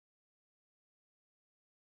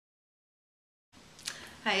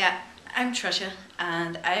Hiya, I'm Trisha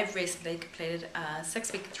and I've recently completed a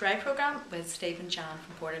 6-week Thrive programme with Stevie Chan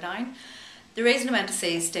from Portadown. The reason I went to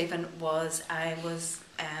see Stephen was I was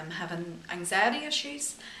having anxiety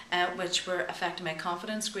issues which were affecting my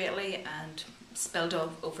confidence greatly and spilled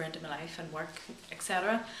over into my life and work,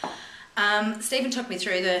 etc. Stephen took me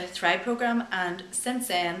through the Thrive programme, and since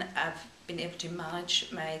then I've been able to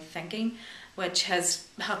manage my thinking, which has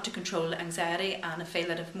helped to control anxiety, and I feel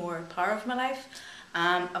that I have more power of my life.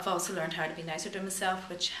 I've also learned how to be nicer to myself,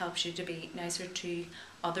 which helps you to be nicer to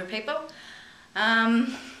other people.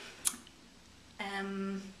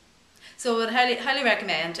 So I would highly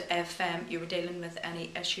recommend, if you were dealing with any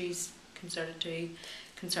issues concerned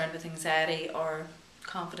with anxiety or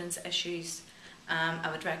confidence issues, I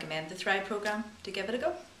would recommend the Thrive programme to give it a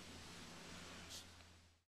go.